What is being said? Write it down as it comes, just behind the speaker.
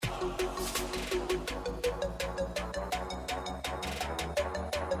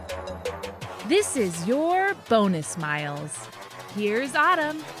This is your bonus miles. Here's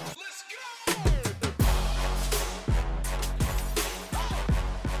Autumn.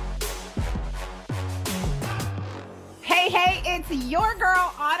 Hey, it's your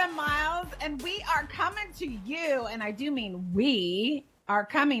girl, Autumn Miles, and we are coming to you, and I do mean we are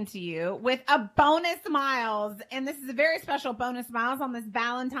coming to you with a bonus miles, and this is a very special bonus miles on this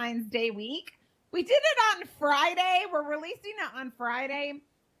Valentine's Day week. We did it on Friday. We're releasing it on Friday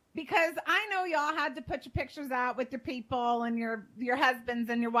because I know y'all had to put your pictures out with your people and your husbands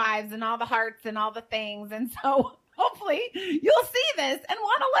and your wives and all the hearts and all the things, and so hopefully you'll see this and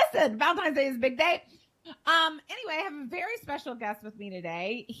want to listen. Valentine's Day is a big day. Anyway, I have a very special guest with me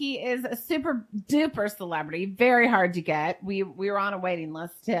today. He is a super duper celebrity, very hard to get. We were on a waiting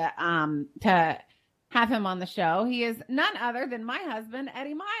list to have him on the show. He is none other than my husband,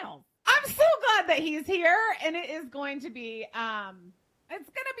 Eddie Miles. I'm so glad that he's here, and it is going to be it's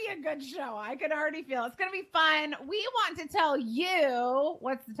going to be a good show. I can already feel it's going to be fun. We want to tell you,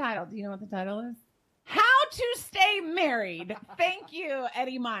 what's the title? Do you know what the title is? How to Stay Married. Thank you,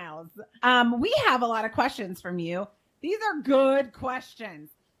 Eddie Miles. We have a lot of questions from you. These are good questions.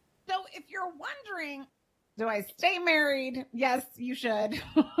 So if you're wondering, do I stay married? Yes, you should.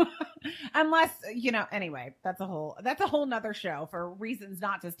 Unless, anyway, that's a whole nother show for reasons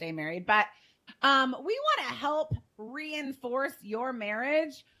not to stay married. But we want to help reinforce your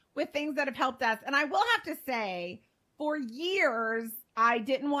marriage with things that have helped us. And I will have to say, for years, I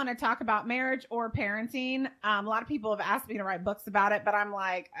didn't want to talk about marriage or parenting. A lot of people have asked me to write books about it, but I'm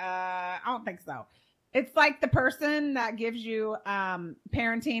like, I don't think so. It's like the person that gives you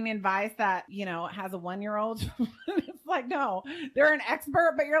parenting advice that, has a 1-year-old. It's like, no, they're an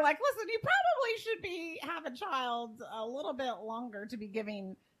expert, but you're like, listen, you probably should have a child a little bit longer to be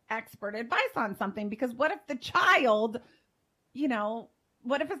giving expert advice on something, because what if the child,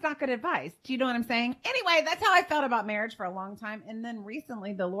 what if it's not good advice? Do you know what I'm saying? Anyway, that's how I felt about marriage for a long time. And then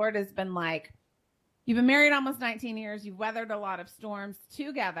recently the Lord has been like, you've been married almost 19 years. You've weathered a lot of storms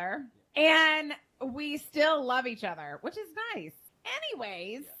together, and we still love each other, which is nice.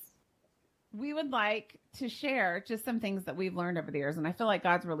 Anyways, we would like to share just some things that we've learned over the years. And I feel like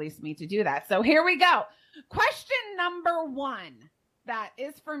God's released me to do that. So here we go. Question number 1 that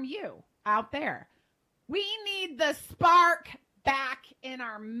is from you out there. We need the spark back in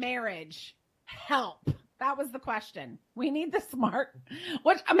our marriage. Help. That was the question. We need the spark.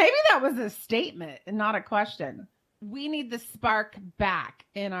 Maybe that was a statement and not a question. We need the spark back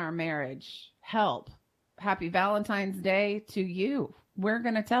in our marriage. Help. Happy Valentine's Day to you. We're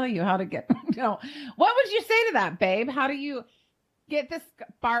going to tell you how to get, what would you say to that, babe? How do you get the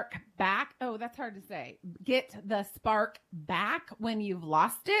spark back? Oh, that's hard to say. Get the spark back when you've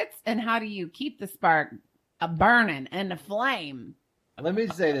lost it. And how do you keep the spark burning and a flame? Let me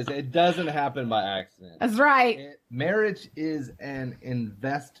say this. It doesn't happen by accident. That's right. Marriage is an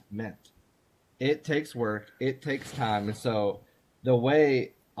investment. It takes work. It takes time. And so the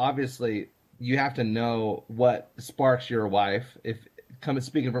way, obviously, you have to know what sparks your wife. If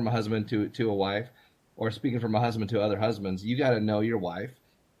speaking from a husband to a wife, or speaking from a husband to other husbands, you got to know your wife,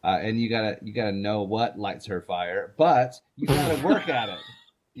 and you gotta know what lights her fire. But you got to work at it.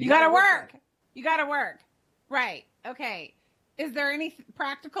 You got to work. You got to work. Right. Okay. Is there any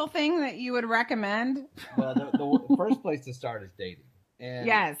practical thing that you would recommend? Well, the first place to start is dating. And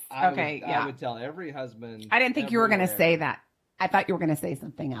yes. Okay. I would tell every husband. I didn't think you were going to say that. I thought you were going to say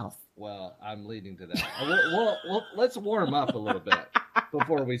something else. Well, I'm leading to that. We'll let's warm up a little bit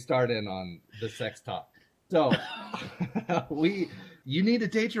before we start in on the sex talk. So you need to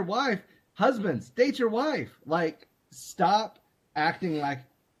date your wife. Husbands, date your wife. Like, stop acting like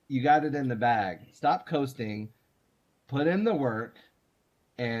you got it in the bag. Stop coasting. Put in the work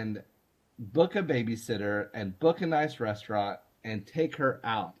and book a babysitter and book a nice restaurant and take her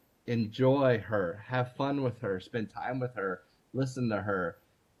out. Enjoy her. Have fun with her. Spend time with her. Listen to her.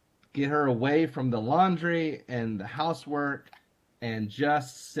 Get her away from the laundry and the housework and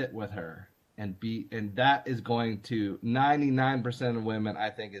just sit with her. And that is going to, 99% of women, I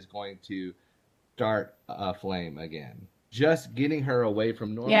think, is going to start a flame again. Just getting her away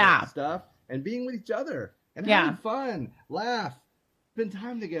from normal stuff and being with each other and having fun, laugh, spend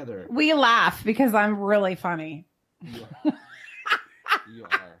time together. We laugh because I'm really funny. You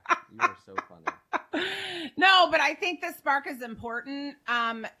are so funny. No, but I think the spark is important.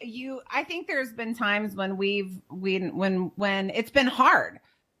 I think there's been times when when it's been hard.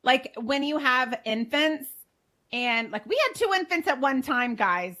 Like when you have infants, and like we had 2 infants at one time,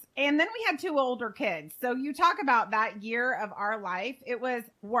 guys, and then we had 2 older kids. So you talk about that year of our life, it was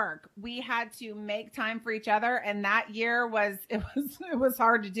work. We had to make time for each other, and that year was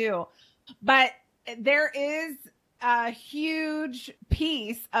hard to do. But there is a huge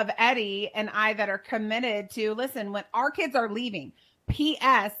piece of Eddie and I that are committed to listen when our kids are leaving.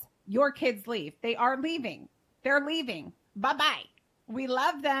 P.S. Your kids leave. They are leaving. They're leaving. Bye-bye. We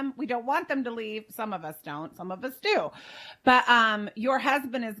love them. We don't want them to leave. Some of us don't. Some of us do. But your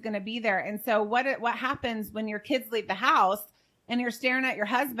husband is going to be there. And so what happens when your kids leave the house and you're staring at your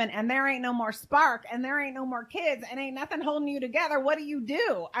husband and there ain't no more spark and there ain't no more kids and ain't nothing holding you together? What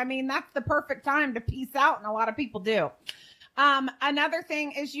do? I mean, that's the perfect time to peace out. And a lot of people do. Another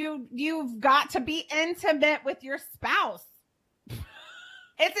thing is you've got to be intimate with your spouse.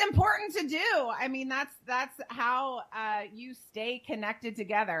 It's important to do. I mean, that's how you stay connected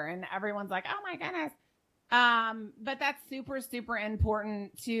together. And everyone's like, oh my goodness. But that's super, super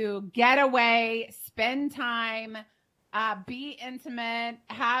important to get away, spend time, be intimate,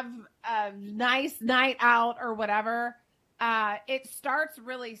 have a nice night out or whatever. It starts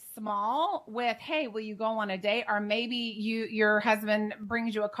really small with, hey, will you go on a date? Or maybe your husband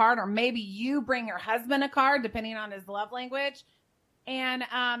brings you a card, or maybe you bring your husband a card, depending on his love language. And,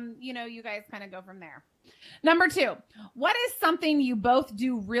 you guys kind of go from there. Number 2, what is something you both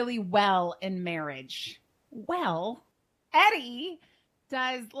do really well in marriage? Well, Eddie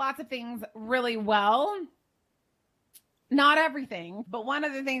does lots of things really well. Not everything, but one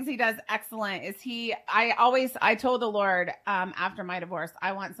of the things he does excellent is I told the Lord, after my divorce,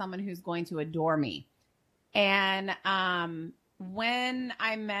 I want someone who's going to adore me. And, when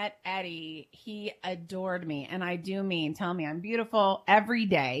I met Eddie, he adored me. And I do mean, tell me I'm beautiful every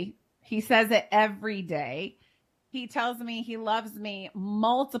day. He says it every day. He tells me he loves me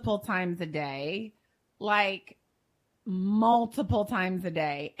multiple times a day, like multiple times a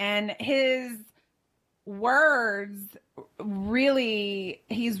day. And his words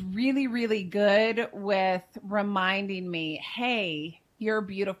he's really, really good with reminding me, hey, you're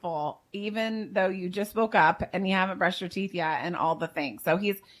beautiful, even though you just woke up and you haven't brushed your teeth yet and all the things. So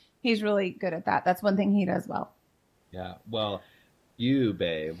he's really good at that. That's one thing he does well. Yeah. Well, you,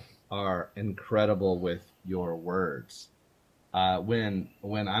 babe, are incredible with your words. When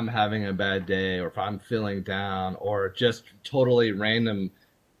I'm having a bad day, or if I'm feeling down, or just totally random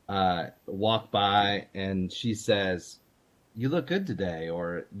walk by and she says, you look good today,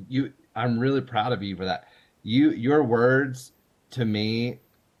 or I'm really proud of you for that. Your words to me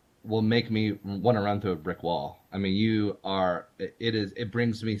will make me want to run through a brick wall. I mean, it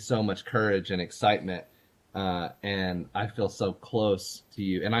brings me so much courage and excitement. And I feel so close to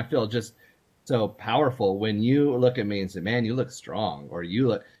you, and I feel just so powerful when you look at me and say, man, you look strong, or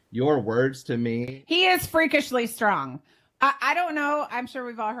your words to me. He is freakishly strong. I don't know. I'm sure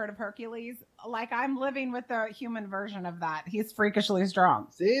we've all heard of Hercules. Like, I'm living with the human version of that. He's freakishly strong.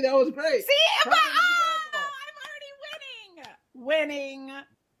 See, that was great. See, I'm already winning.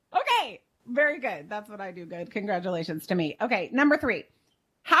 Okay. Very good. That's what I do good. Congratulations to me. Okay. Number 3,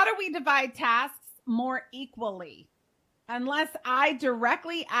 how do we divide tasks more equally? Unless I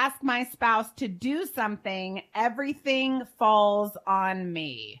directly ask my spouse to do something, everything falls on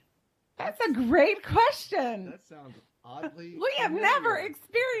me. That's a great question. That sounds oddly we have familiar. never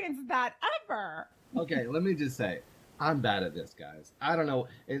experienced that ever. Okay, let me just say, I'm bad at this, guys. I don't know.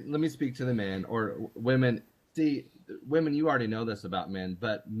 Let me speak to the men or women. See, women, you already know this about men,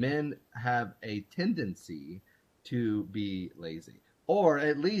 but men have a tendency to be lazy. Or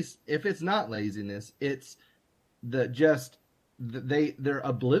at least, if it's not laziness, it's they're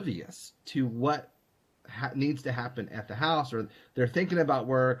oblivious to what needs to happen at the house, or they're thinking about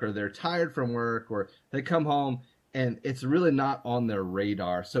work, or they're tired from work, or they come home and it's really not on their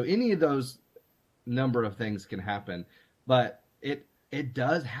radar. So any of those number of things can happen, but it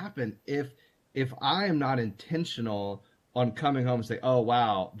does happen if I am not intentional on coming home and say, oh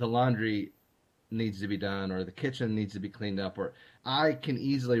wow, the laundry needs to be done, or the kitchen needs to be cleaned up, or I can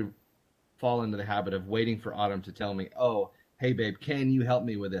easily fall into the habit of waiting for Autumn to tell me, oh, hey babe, can you help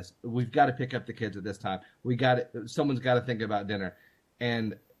me with this? We've got to pick up the kids at this time. Someone's got to think about dinner.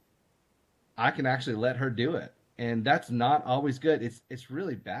 And I can actually let her do it. And that's not always good. It's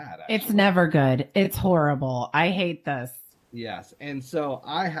really bad. Actually. It's never good. It's horrible. I hate this. Yes. And so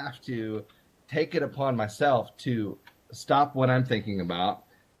I have to take it upon myself to stop what I'm thinking about,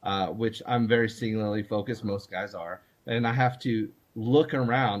 which I'm very singularly focused. Most guys are. And I have to look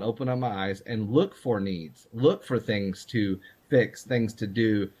around, open up my eyes, and look for needs, look for things to fix, things to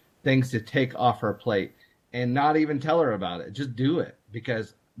do, things to take off her plate, and not even tell her about it. Just do it,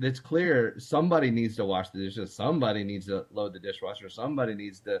 because it's clear somebody needs to wash the dishes, somebody needs to load the dishwasher, somebody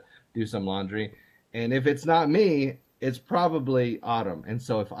needs to do some laundry. And if it's not me, it's probably Autumn. And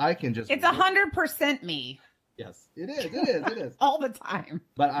so if I can just... It's 100% me. Yes, it is. It is. It is. all the time.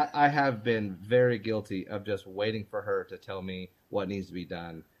 But I have been very guilty of just waiting for her to tell me what needs to be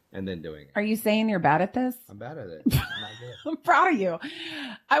done and then doing it. Are you saying you're bad at this? I'm bad at it. I'm not good. I'm proud of you.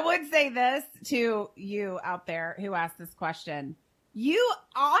 I would say this to you out there who asked this question. You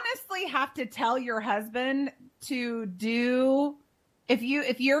honestly have to tell your husband to do, if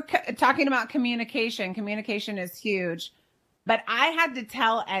you're talking about communication is huge. But I had to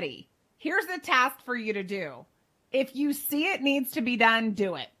tell Eddie, here's a task for you to do. If you see it needs to be done,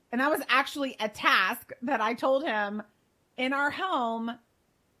 do it. And that was actually a task that I told him in our home.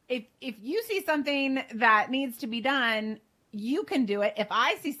 If you see something that needs to be done, you can do it. If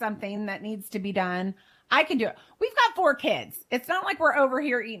I see something that needs to be done, I can do it. We've got 4 kids. It's not like we're over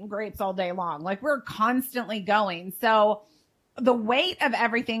here eating grapes all day long. Like, we're constantly going. So the weight of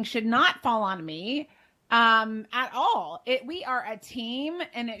everything should not fall on me at all. We are a team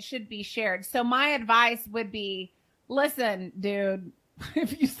and it should be shared. So my advice would be, listen, dude,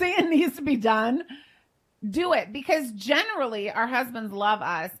 if you see it needs to be done, do it, because generally our husbands love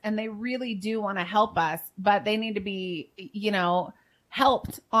us and they really do want to help us, but they need to be,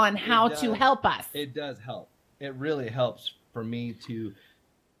 helped on how to help us. It does help. It really helps for me to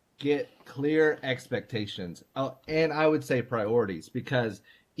get clear expectations. Oh, and I would say priorities, because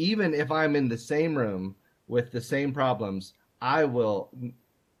even if I'm in the same room with the same problems, I will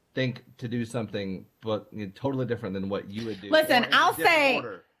think to do something but totally different than what you would do. Listen, I'll say,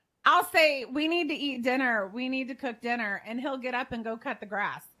 we need to eat dinner. We need to cook dinner. And he'll get up and go cut the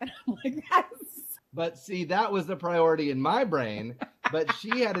grass. And I'm like, But see, that was the priority in my brain, but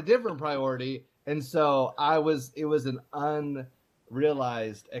she had a different priority. And so it was an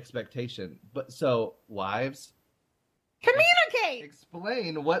unrealized expectation. But so, wives, communicate.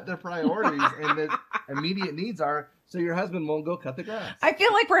 Explain what the priorities and the immediate needs are, so your husband won't go cut the grass. I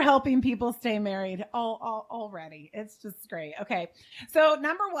feel like we're helping people stay married already. It's just great. Okay. So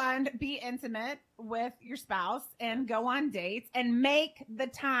number 1, be intimate with your spouse and go on dates and make the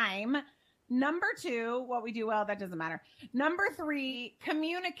time. Number 2, what we do well, that doesn't matter. Number 3,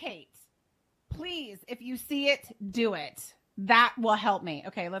 communicate. Please, if you see it, do it. That will help me.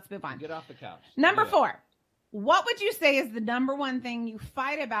 Okay, let's move on. Get off the couch. Number 4. What would you say is the number 1 thing you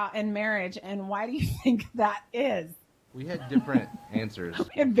fight about in marriage, and why do you think that is? We had different answers. We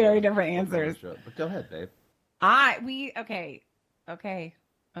had very different answers. But go ahead, babe. Okay,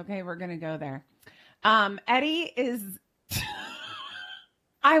 we're gonna go there. Eddie is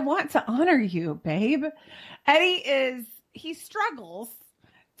I want to honor you, babe. Eddie he struggles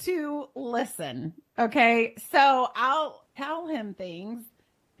to listen. Okay, so I'll tell him things.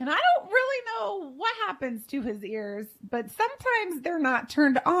 And I don't really know what happens to his ears, but sometimes they're not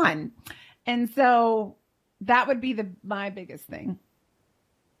turned on. And so that would be my biggest thing.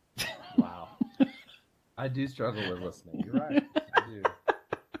 Wow. I do struggle with listening. You're right. I do.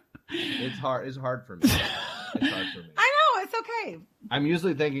 It's hard. It's hard for me. It's hard for me. I know. It's okay. I'm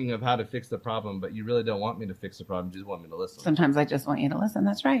usually thinking of how to fix the problem, but you really don't want me to fix the problem. You just want me to listen. Sometimes I just want you to listen.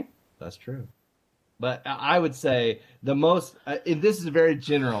 That's right. That's true. But I would say the most, and this is very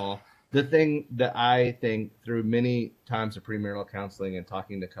general, the thing that I think through many times of premarital counseling and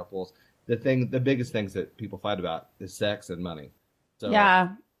talking to couples, the biggest things that people fight about is sex and money. So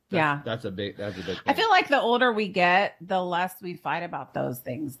that's a big thing. I feel like the older we get, the less we fight about those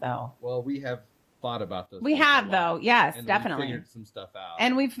things, though. Well, we have thought about those. We have, though. Yes, and definitely. We figured some stuff out.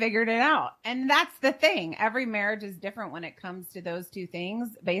 And we've figured it out. And that's the thing. Every marriage is different when it comes to those two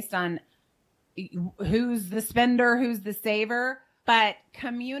things based on who's the spender, who's the saver, but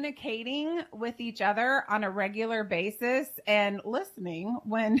communicating with each other on a regular basis and listening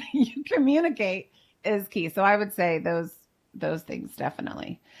when you communicate is key. So I would say those things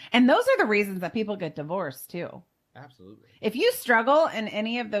definitely. And those are the reasons that people get divorced too. Absolutely. If you struggle in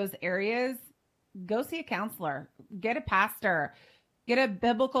any of those areas, go see a counselor, get a pastor, get a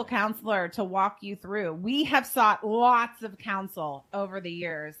biblical counselor to walk you through. We have sought lots of counsel over the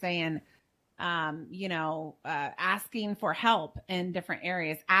years saying, asking for help in different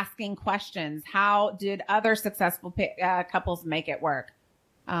areas, asking questions. How did other successful couples make it work?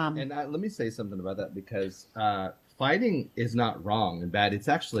 And let me say something about that, because fighting is not wrong and bad. It's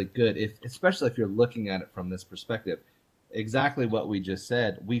actually good, especially if you're looking at it from this perspective. Exactly what we just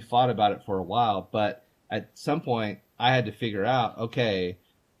said. We fought about it for a while, but at some point I had to figure out, okay,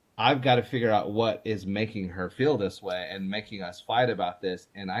 I've got to figure out what is making her feel this way and making us fight about this,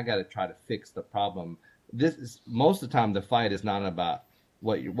 and I got to try to fix the problem. This is most of the time the fight is not about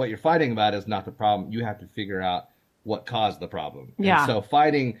what you're fighting about is not the problem. You have to figure out what caused the problem. Yeah. And so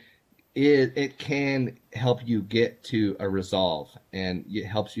fighting it can help you get to a resolve, and it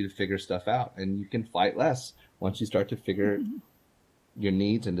helps you to figure stuff out, and you can fight less once you start to figure your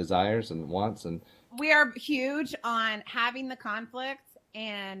needs and desires and wants. And we are huge on having the conflict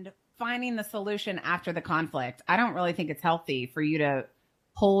and finding the solution after the conflict. I don't really think it's healthy for you to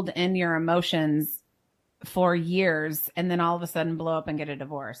hold in your emotions for years and then all of a sudden blow up and get a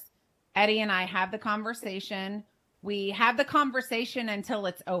divorce. Eddie and I have the conversation. We have the conversation until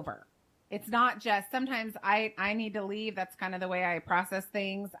it's over. It's not just, sometimes I need to leave. That's kind of the way I process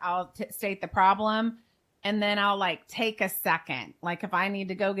things. I'll state the problem, and then I'll like take a second. Like if I need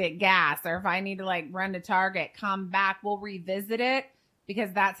to go get gas, or if I need to like run to Target, come back, we'll revisit it,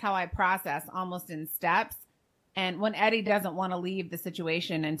 because that's how I process, almost in steps. And when Eddie doesn't want to leave the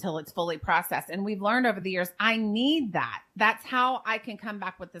situation until it's fully processed, and we've learned over the years, I need that. That's how I can come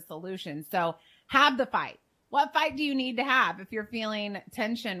back with the solution. So have the fight. What fight do you need to have if you're feeling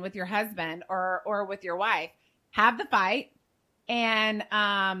tension with your husband or with your wife? Have the fight and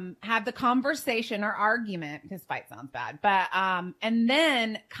have the conversation or argument, because fight sounds bad, but and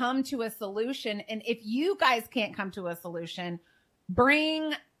then come to a solution. And if you guys can't come to a solution,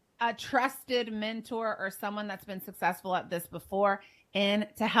 bring a trusted mentor or someone that's been successful at this before in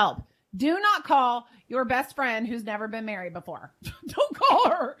to help. Do not call your best friend who's never been married before. Don't call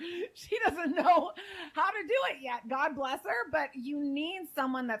her. She doesn't know how to do it yet. God bless her. But you need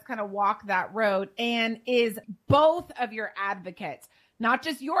someone that's going to walk that road and is both of your advocates, not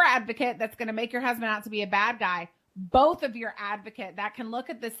just your advocate that's going to make your husband out to be a bad guy, both of your advocate that can look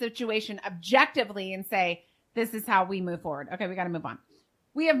at the situation objectively and say, this is how we move forward. Okay, we got to move on.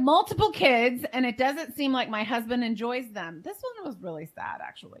 We have multiple kids, and it doesn't seem like my husband enjoys them. This one was really sad,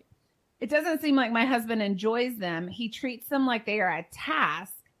 actually. It doesn't seem like my husband enjoys them. He treats them like they are a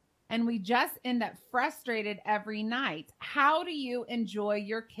task, and we just end up frustrated every night. How do you enjoy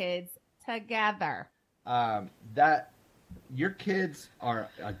your kids together? That your kids are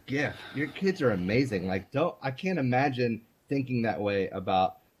a gift. Your kids are amazing. Like, I can't imagine thinking that way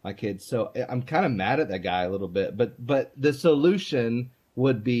about my kids. So I'm kind of mad at that guy a little bit, but the solution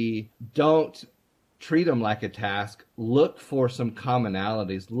would be, don't treat them like a task. Look for some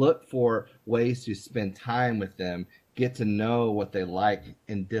commonalities. Look for ways to spend time with them. Get to know what they like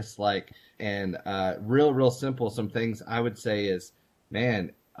and dislike. And real simple, some things I would say is,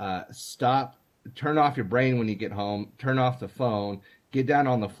 man, turn off your brain when you get home. Turn off the phone. Get down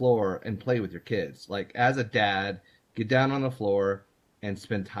on the floor and play with your kids. Like, as a dad, get down on the floor and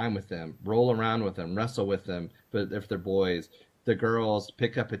spend time with them. Roll around with them. Wrestle with them. But if they're boys, the girls,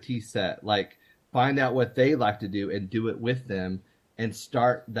 pick up a tea set. Like, find out what they like to do and do it with them, and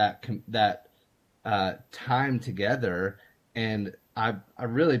start that time together. And I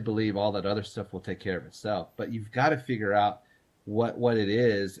really believe all that other stuff will take care of itself. But you've got to figure out what it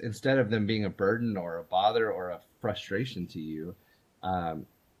is, instead of them being a burden or a bother or a frustration to you.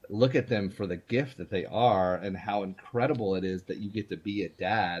 Look at them for the gift that they are, and how incredible it is that you get to be a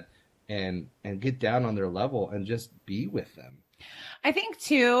dad, and get down on their level and just be with them. I think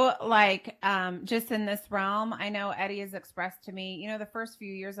too, like, just in this realm, I know Eddie has expressed to me, the first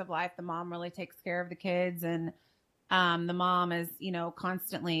few years of life, the mom really takes care of the kids, and the mom is,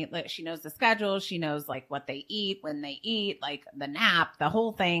 constantly, like, she knows the schedule. She knows like what they eat, when they eat, like the nap, the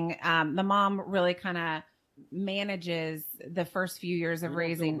whole thing. The mom really kind of manages the first few years of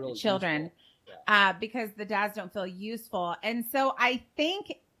raising children, because the dads don't feel useful. And so I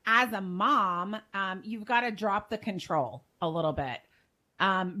think as a mom, you've got to drop the control a little bit.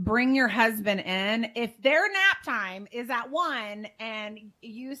 Bring your husband in. If their nap time is at 1 and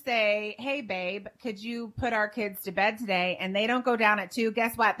you say, hey babe, could you put our kids to bed today? And they don't go down at 2,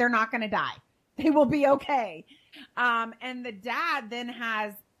 guess what? They're not going to die. They will be okay. And the dad then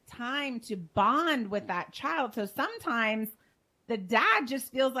has time to bond with that child. So sometimes the dad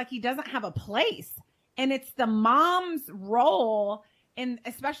just feels like he doesn't have a place, and it's the mom's role, and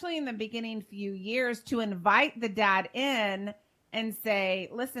especially in the beginning few years, to invite the dad in and say,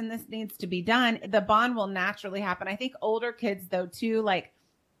 listen, this needs to be done. The bond will naturally happen. I think older kids though too, like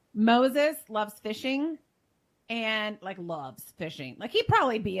Moses loves fishing, and like loves fishing. Like, he'd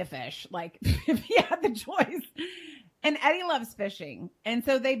probably be a fish, like if he had the choice. And Eddie loves fishing. And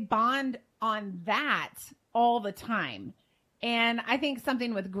so they bond on that all the time. And I think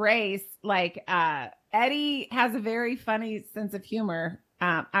something with Grace, like Eddie has a very funny sense of humor.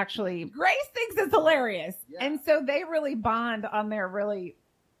 Actually, Grace thinks it's hilarious. Yeah. And so they really bond on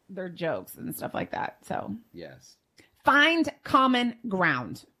their jokes and stuff like that. So yes, find common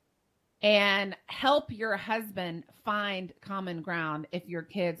ground and help your husband find common ground if your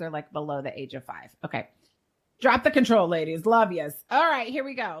kids are like below the age of 5. Okay. Drop the control, ladies. Love yous. All right, here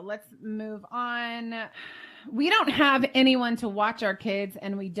we go. Let's move on. We don't have anyone to watch our kids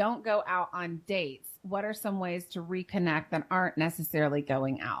and we don't go out on dates. What are some ways to reconnect that aren't necessarily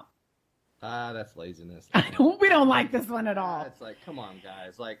going out? That's laziness. We don't like this one at all. It's like, come on,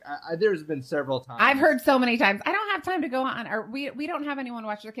 guys. Like, there's been several times. I've heard so many times, I don't have time to go on, or we don't have anyone to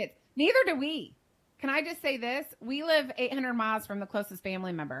watch their kids. Neither do we. Can I just say this? We live 800 miles from the closest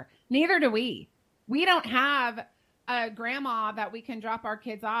family member. Neither do we. We don't have a grandma that we can drop our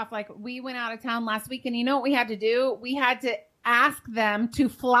kids off. Like, we went out of town last week, and you know what we had to do? We had to ask them to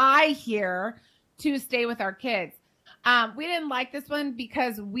fly here to stay with our kids. We didn't like this one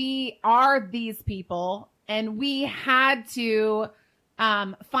because we are these people, and we had to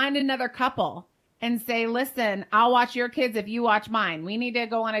find another couple and say, listen, I'll watch your kids if you watch mine. We need to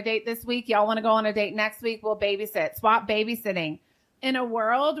go on a date this week. Y'all want to go on a date next week? We'll babysit. Swap babysitting. In a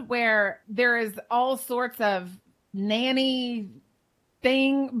world where there is all sorts of nanny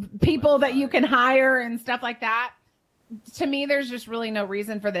people that you can hire and stuff like that, to me, there's just really no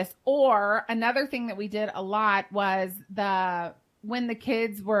reason for this. Or another thing that we did a lot was when the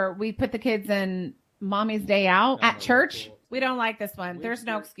kids we put the kids in mommy's day out at church. We don't like this one. There's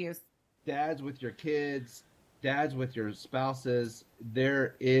no excuse. Dads with your kids, dads with your spouses,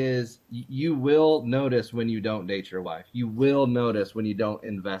 you will notice when you don't date your wife. You will notice when you don't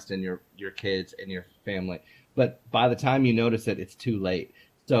invest in your kids and your family. But by the time you notice it, it's too late.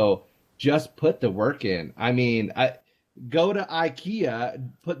 So just put the work in. I mean, go to IKEA,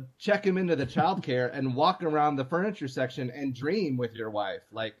 check him into the childcare and walk around the furniture section and dream with your wife.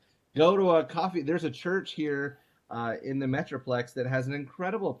 Like, go to a coffee. There's a church here in the Metroplex that has an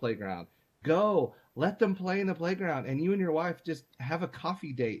incredible playground. Go, let them play in the playground, and you and your wife just have a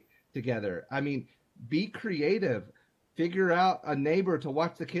coffee date together. I mean, be creative. Figure out a neighbor to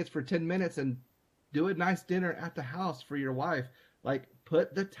watch the kids for 10 minutes and do a nice dinner at the house for your wife. Like,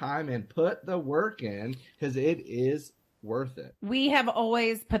 put the time in, put the work in, because it is worth it. We have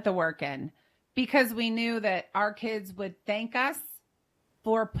always put the work in because we knew that our kids would thank us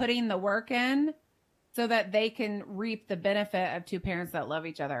for putting the work in so that they can reap the benefit of two parents that love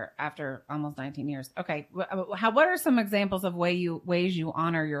each other after almost 19 years. Okay. What are some examples of ways you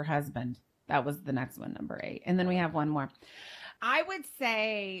honor your husband? That was the next one, number 8. And then we have one more. I would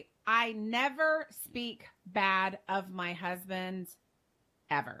say I never speak bad of my husband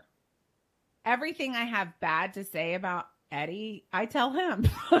ever. Everything I have bad to say about Eddie, I tell him.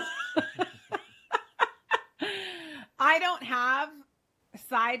 I don't have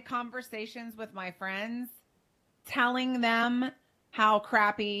side conversations with my friends telling them how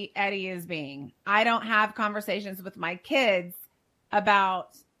crappy Eddie is being. I don't have conversations with my kids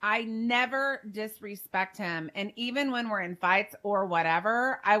I never disrespect him. And even when we're in fights or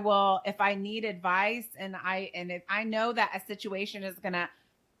whatever, I will, if I need advice and if I know that a situation is going to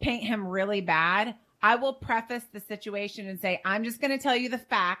paint him really bad, I will preface the situation and say, I'm just going to tell you the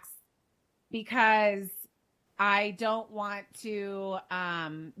facts because I don't want to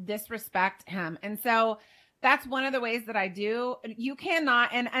disrespect him. And so that's one of the ways that I do. You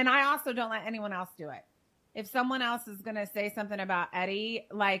cannot, and I also don't let anyone else do it. If someone else is going to say something about Eddie,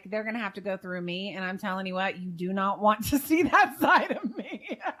 like, they're going to have to go through me. And I'm telling you what, you do not want to see that side of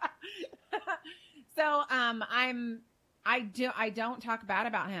me. So I don't talk bad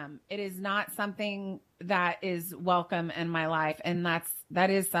about him. It is not something that is welcome in my life. And that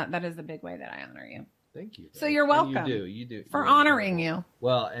is a big way that I honor you. Thank you. So you're welcome. You do. For honoring you.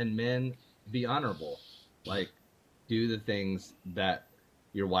 Well, and men, be honorable. Like, do the things that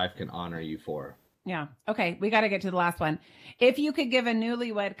your wife can honor you for. Yeah. Okay. We got to get to the last one. If you could give a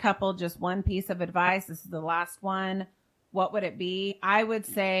newlywed couple just one piece of advice, this is the last one, what would it be? I would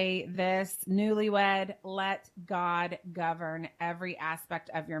say this: newlywed, let God govern every aspect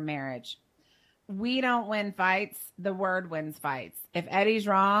of your marriage. We don't win fights. The word wins fights. If Eddie's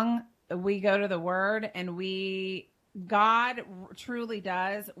wrong, we go to the word, and God truly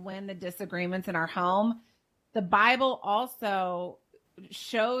does win the disagreements in our home. The Bible also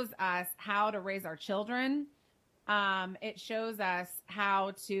shows us how to raise our children. It shows us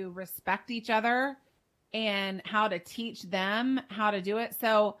how to respect each other and how to teach them how to do it.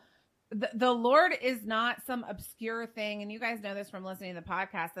 So the Lord is not some obscure thing. And you guys know this from listening to the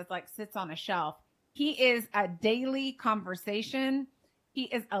podcast, that's like sits on a shelf. He is a daily conversation. He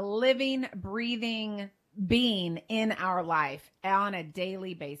is a living, breathing being in our life on a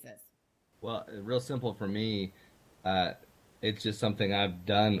daily basis. Well, real simple for me. It's just something I've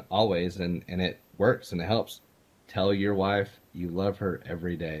done always, and it works and it helps. Tell your wife you love her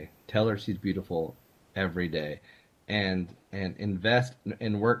every day. Tell her she's beautiful every day, and invest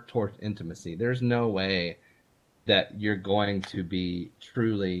and work towards intimacy. There's no way that you're going to be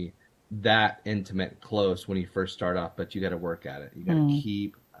truly that intimate, close when you first start off, but you got to work at it. You got to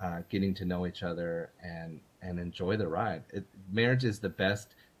keep getting to know each other and enjoy the ride. Marriage is the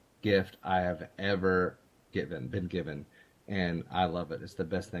best gift I have ever been given, and I love it. It's the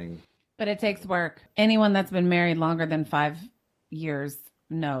best thing. But it takes work. Anyone that's been married longer than 5 years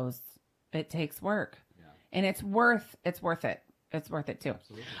knows it takes work. Yeah. And it's worth it. It's worth it too.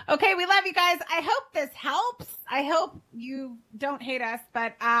 Absolutely. Okay, we love you guys. I hope this helps. I hope you don't hate us,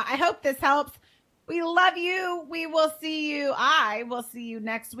 but I hope this helps. We love you. We will see you. I will see you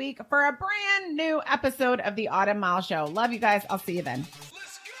next week for a brand new episode of the Autumn Miles Show. Love you guys. I'll see you then.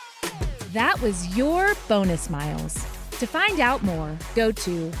 That was your bonus miles. To find out more, go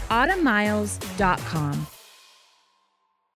to autumnmiles.com.